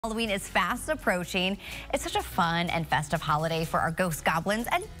Halloween is fast approaching. It's such a fun and festive holiday for our ghost goblins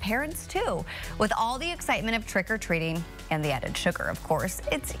and parents too. With all the excitement of trick-or-treating and the added sugar, of course,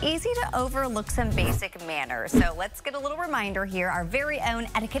 it's easy to overlook some basic manners. So let's get a little reminder here. Our very own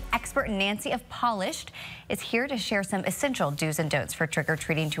etiquette expert, Nancy of Polished, is here to share some essential do's and don'ts for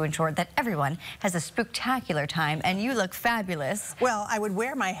trick-or-treating to ensure that everyone has a spooktacular time, and you look fabulous. Well, I would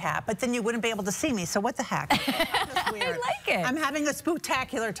wear my hat, but then you wouldn't be able to see me, so what the heck? I like it. I'm having a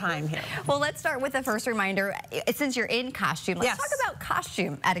spooktacular time here. Well, let's start with the first reminder. Since you're in costume, let's talk about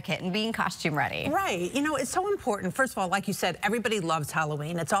costume etiquette and being costume ready. Right. You know, it's so important. First of all, like you said, everybody loves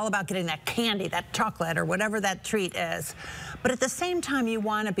Halloween. It's all about getting that candy, that chocolate, or whatever that treat is. But at the same time, you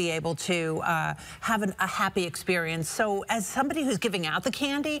want to be able to have a happy experience. So as somebody who's giving out the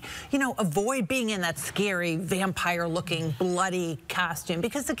candy, you know, avoid being in that scary, vampire-looking, bloody costume,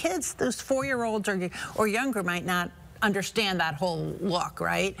 because the kids, those 4-year-olds or younger, might not understand that whole look,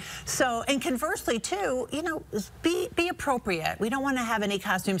 right? So, and conversely too, you know, be appropriate. We don't want to have any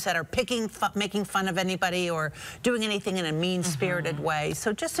costumes that are making fun of anybody or doing anything in a mean-spirited way.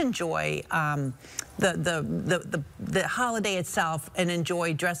 So just enjoy the holiday itself and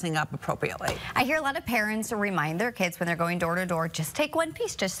enjoy dressing up appropriately. I hear a lot of parents remind their kids when they're going door to door, just take one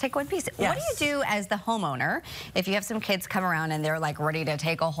piece, just take one piece. Yes. What do you do as the homeowner if you have some kids come around and they're like ready to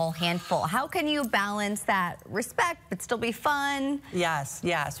take a whole handful? How can you balance that respect but still be fun? Yes,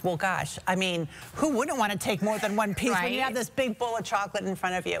 yes. Well, gosh, I mean, who wouldn't want to take more than one piece when you have this big bowl of chocolate in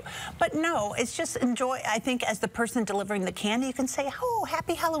front of you? But no, it's just enjoy. I think as the person delivering the candy, you can say, oh,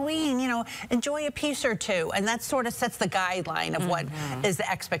 happy Halloween, you know, enjoy a piece or two. And that sort of sets the guideline of what is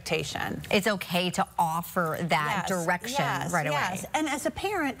the expectation. It's okay to offer that direction right away. Yes, and as a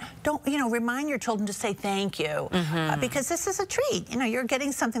parent, don't, you know, remind your children to say thank you because this is a treat. You know, you're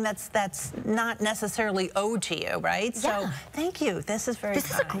getting something that's not necessarily owed to you, right? So thank you. This is very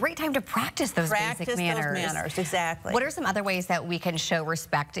This is a great time to practice those basic manners. Exactly. What are some other ways that we can show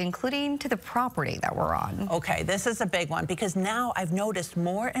respect, including to the property that we're on? Okay, this is a big one because now I've noticed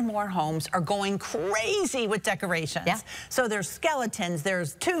more and more homes are going crazy with decorations. Yeah. So there's skeletons,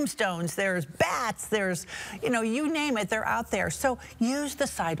 there's tombstones, there's bats, there's, you know, you name it, they're out there. So use the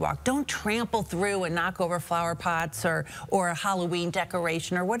sidewalk. Don't trample through and knock over flower pots or a Halloween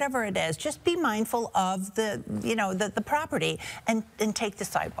decoration or whatever it is. Just be mindful of the, you know, the property and take the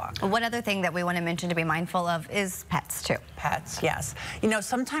sidewalk. One other thing that we want to mention to be mindful of is pets too. Pets, yes. You know,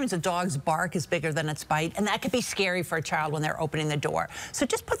 sometimes a dog's bark is bigger than its bite, and that could be scary for a child when they're opening the door. So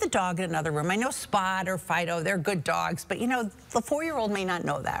just put the dog in another room. I know Spot or Fido, they're good dogs, but you know, the 4-year-old may not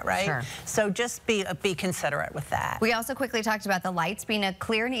know that, right? Sure. So just be considerate with that. We also quickly talked about the lights being a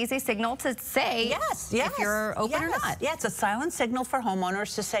clear and easy signal to say if you're open or not. Yeah, it's a silent signal for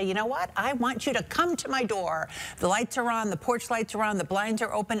homeowners to say, you know what, I want you to come to my door. The lights are on, the porch lights are on, the blinds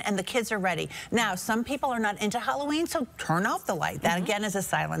are open, and the kids are ready. Now, some people are not into Halloween, so turn off the light. That again is a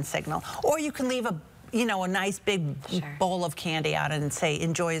silent signal. Or you can leave a nice big bowl of candy out and say,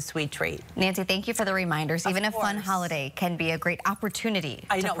 enjoy a sweet treat. Nancy, thank you for the reminders. Even a fun holiday can be a great opportunity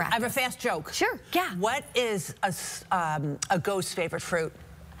I know. practice. I have a fast joke. Sure, yeah. What is a ghost's favorite fruit?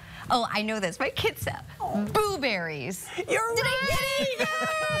 Oh, I know this. My kids said blueberries. You're Did I get it? Yay!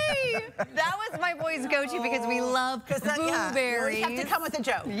 That was my boys' go-to because we love blueberries. You always have to come with a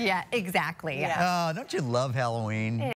joke. Yeah, exactly. Oh, don't you love Halloween?